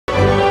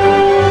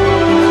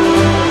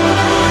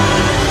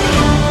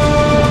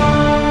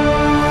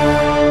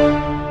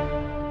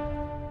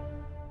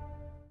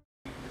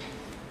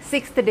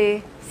Sixth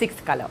day,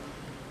 sixth color,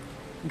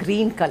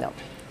 green color.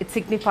 It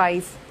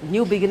signifies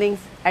new beginnings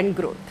and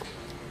growth.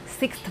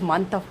 Sixth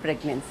month of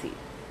pregnancy.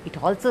 It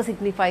also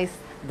signifies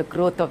the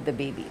growth of the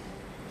baby.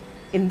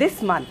 In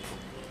this month,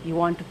 you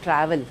want to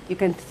travel. You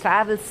can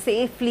travel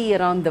safely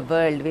around the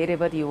world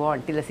wherever you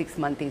want till the 6th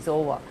month is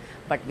over,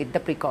 but with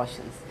the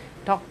precautions.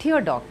 Talk to your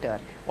doctor.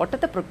 What are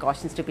the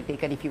precautions to be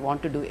taken if you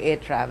want to do air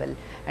travel,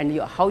 and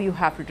how you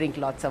have to drink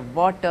lots of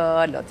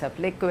water, lots of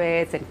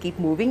liquids, and keep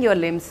moving your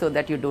limbs so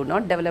that you do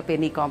not develop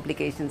any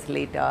complications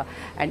later.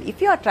 And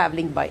if you are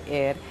traveling by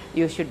air,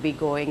 you should be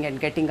going and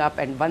getting up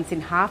and once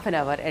in half an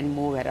hour and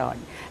move around.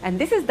 And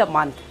this is the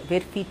month where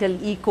fetal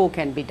echo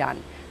can be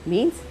done.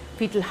 Means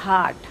fetal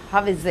heart,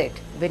 how is it?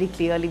 Very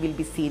clearly will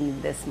be seen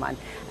in this month.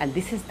 And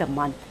this is the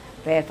month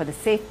where for the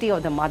safety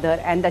of the mother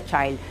and the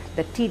child,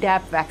 the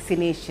Tdap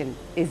vaccination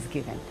is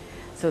given.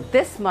 So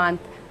this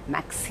month,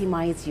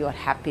 maximize your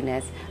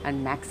happiness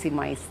and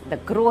maximize the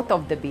growth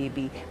of the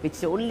baby,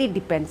 which only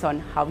depends on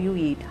how you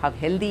eat, how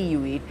healthy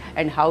you eat,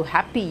 and how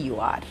happy you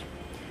are.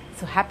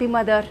 So happy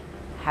mother,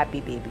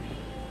 happy baby.